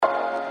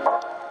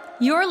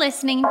You're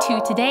listening to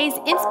today's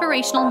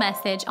inspirational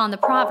message on the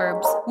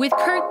Proverbs with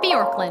Kurt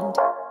Bjorklund.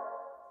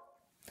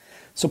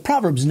 So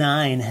Proverbs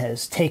 9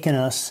 has taken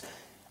us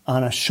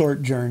on a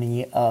short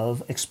journey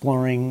of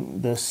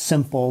exploring the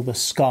simple, the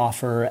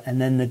scoffer,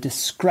 and then the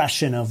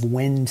discretion of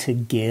when to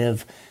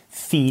give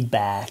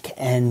feedback.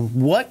 And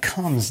what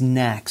comes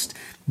next,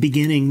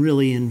 beginning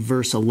really in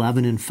verse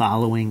 11 and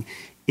following,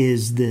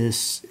 is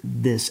this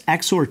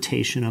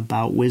exhortation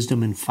about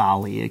wisdom and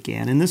folly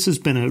again. And this has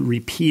been a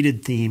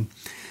repeated theme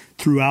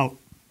throughout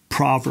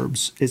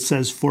Proverbs. It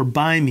says, "For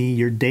by me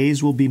your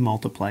days will be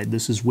multiplied."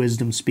 This is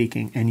wisdom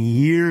speaking. "And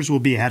years will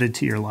be added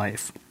to your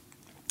life.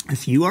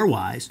 If you are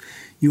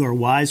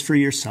wise for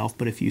yourself,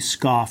 but if you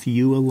scoff,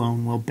 you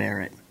alone will bear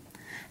it."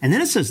 And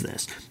then it says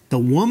this, "The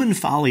woman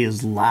folly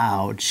is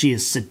loud. She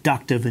is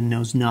seductive and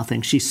knows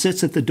nothing. She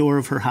sits at the door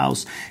of her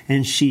house,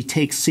 and she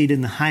takes seat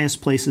in the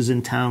highest places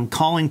in town,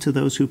 calling to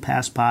those who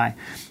pass by,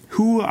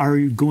 who are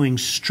going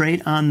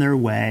straight on their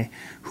way.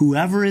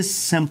 Whoever is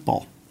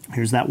simple,"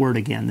 here's that word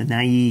again, the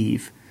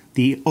naive,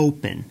 the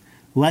open,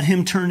 "let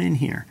him turn in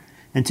here.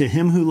 And to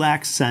him who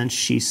lacks sense,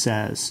 she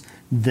says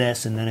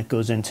this," and then it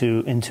goes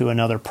into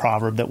another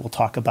proverb that we'll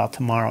talk about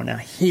tomorrow. Now,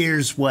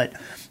 here's what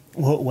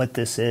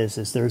this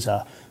is there's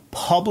a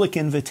public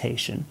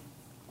invitation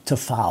to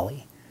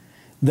folly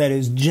that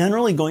is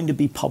generally going to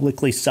be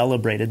publicly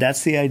celebrated.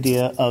 That's the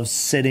idea of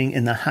sitting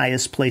in the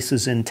highest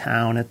places in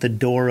town at the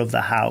door of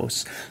the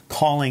house,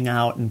 calling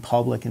out in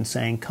public and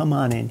saying, "Come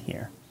on in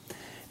here."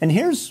 And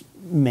here's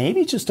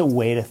maybe just a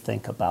way to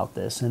think about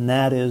this, and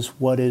that is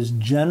what is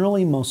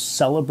generally most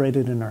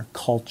celebrated in our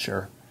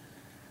culture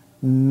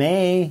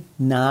may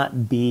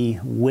not be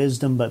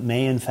wisdom, but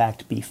may in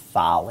fact be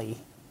folly.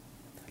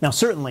 Now,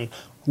 certainly,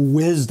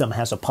 wisdom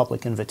has a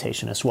public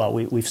invitation as well.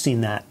 We've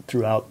seen that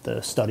throughout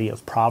the study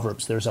of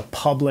Proverbs. There's a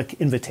public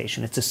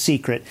invitation. It's a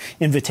secret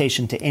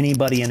invitation to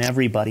anybody and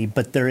everybody,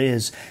 but there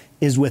is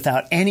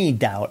without any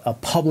doubt a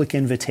public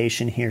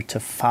invitation here to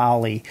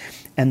folly.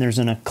 And there's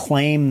an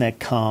acclaim that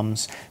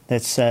comes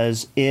that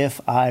says, if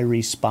I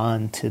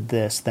respond to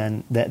this,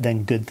 then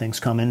good things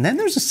come. And then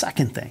there's a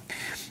second thing.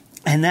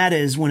 And that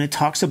is when it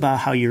talks about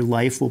how your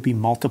life will be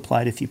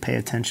multiplied if you pay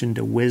attention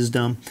to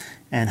wisdom,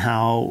 and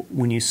how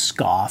when you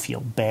scoff,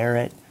 you'll bear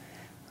it.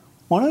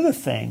 One of the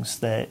things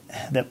that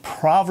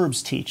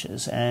Proverbs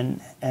teaches,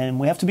 and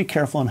we have to be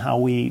careful in how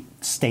we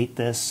state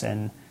this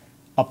and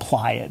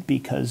apply it,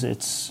 because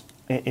it's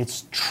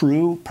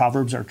true.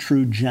 Proverbs are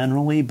true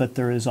generally, but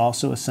there is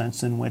also a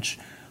sense in which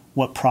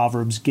what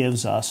Proverbs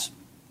gives us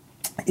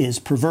is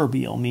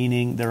proverbial,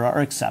 meaning there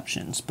are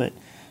exceptions. But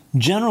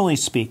generally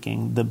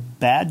speaking, the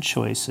bad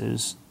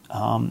choices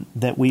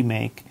that we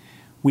make,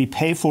 we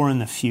pay for in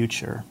the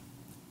future,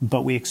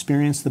 but we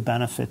experience the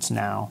benefits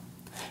now.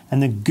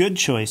 And the good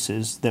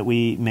choices that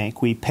we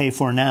make, we pay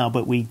for now,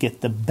 but we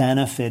get the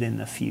benefit in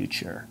the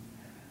future.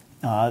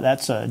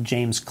 That's a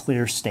James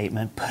Clear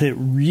statement, but it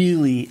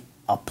really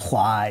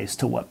applies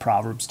to what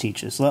Proverbs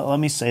teaches. Let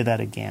me say that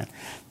again.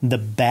 The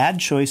bad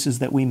choices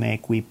that we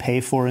make, we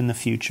pay for in the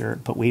future,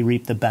 but we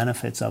reap the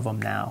benefits of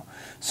them now.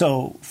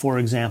 So, for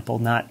example,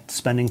 not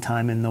spending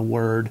time in the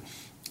Word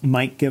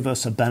might give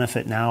us a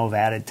benefit now of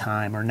added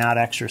time, or not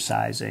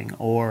exercising,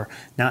 or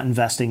not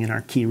investing in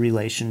our key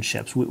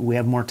relationships. We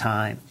have more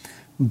time,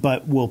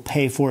 but we'll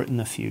pay for it in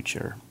the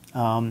future.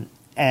 And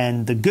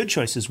the good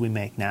choices we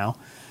make now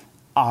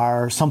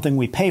are something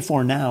we pay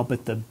for now,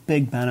 but the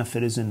big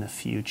benefit is in the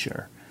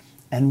future.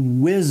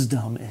 And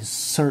wisdom is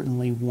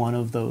certainly one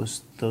of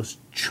those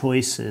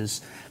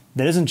choices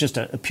that isn't just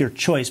a pure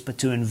choice, but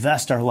to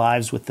invest our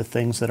lives with the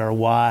things that are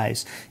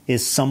wise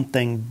is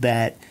something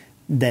that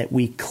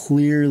we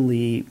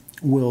clearly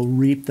will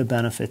reap the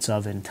benefits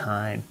of in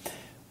time.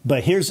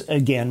 But here's,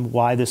 again,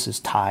 why this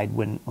is tied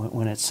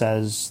when it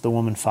says the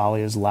woman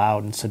folly is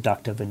loud and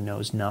seductive and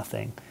knows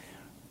nothing.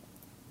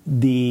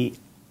 The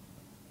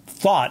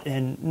thought,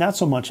 and not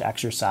so much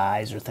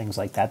exercise or things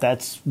like that,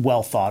 that's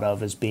well thought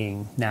of as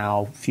being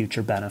now,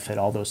 future benefit,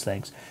 all those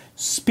things.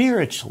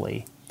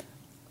 Spiritually,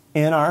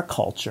 in our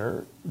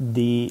culture,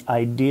 the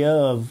idea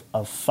of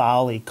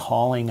folly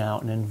calling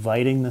out and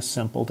inviting the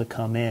simple to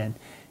come in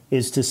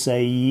is to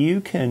say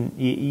you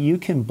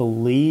can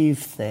believe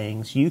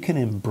things, you can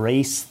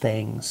embrace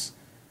things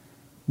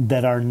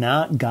that are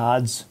not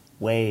God's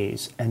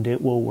ways, and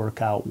it will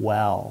work out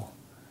well.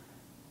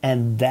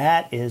 And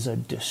that is a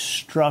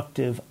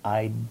destructive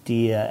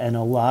idea. And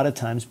a lot of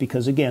times,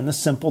 because again, the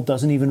simple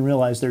doesn't even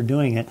realize they're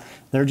doing it,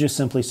 they're just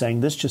simply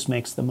saying, this just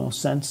makes the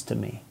most sense to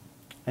me.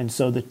 And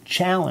so the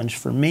challenge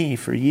for me,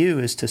 for you,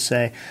 is to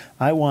say,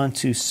 I want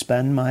to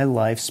spend my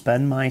life,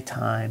 spend my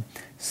time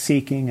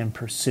seeking and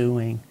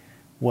pursuing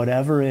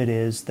whatever it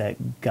is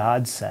that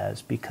God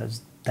says,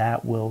 because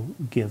that will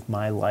give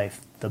my life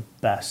the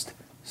best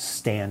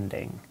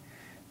standing.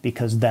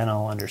 Because then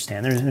I'll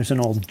understand. There's an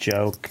old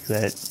joke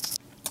that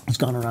has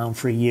gone around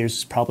for years.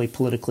 It's probably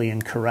politically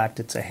incorrect.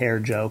 It's a hair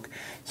joke,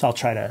 so I'll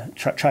try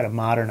to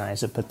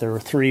modernize it. But there were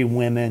three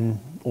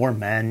women or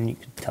men, you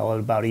could tell it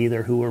about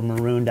either, who were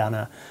marooned on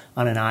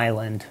an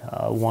island.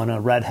 One a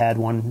redhead,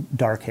 one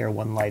dark hair,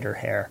 one lighter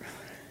hair.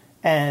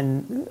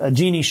 And a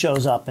genie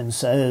shows up and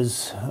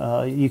says,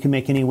 you can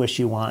make any wish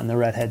you want. And the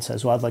redhead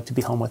says, well, I'd like to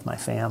be home with my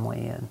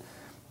family.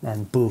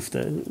 And boof,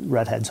 the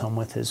redhead's home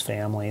with his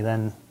family.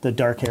 Then the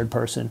dark-haired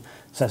person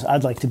says,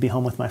 I'd like to be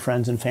home with my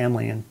friends and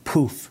family. And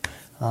poof,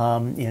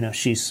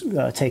 she's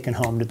taken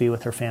home to be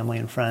with her family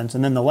and friends.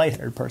 And then the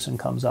light-haired person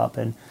comes up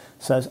and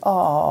says,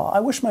 oh, I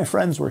wish my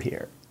friends were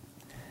here.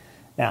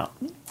 Now,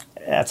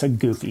 that's a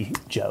goofy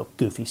joke,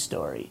 goofy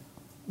story.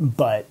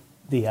 But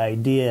the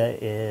idea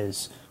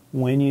is,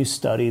 when you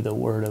study the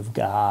Word of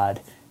God,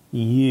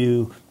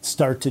 you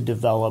start to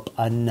develop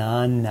a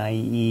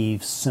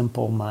non-naive,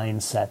 simple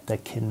mindset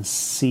that can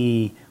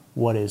see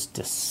what is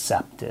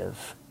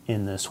deceptive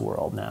in this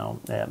world. Now,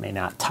 that may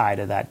not tie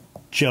to that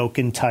joke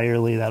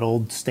entirely, that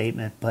old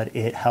statement, but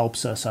it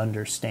helps us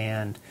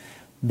understand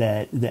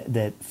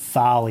that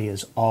folly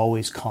is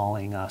always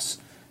calling us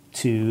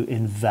to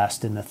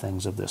invest in the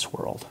things of this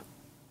world.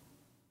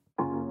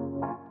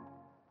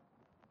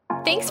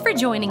 Thanks for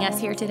joining us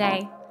here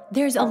today.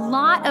 There's a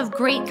lot of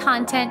great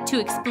content to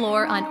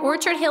explore on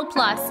Orchard Hill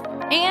Plus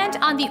and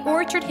on the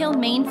Orchard Hill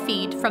main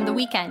feed from the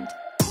weekend.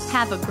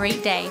 Have a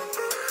great day.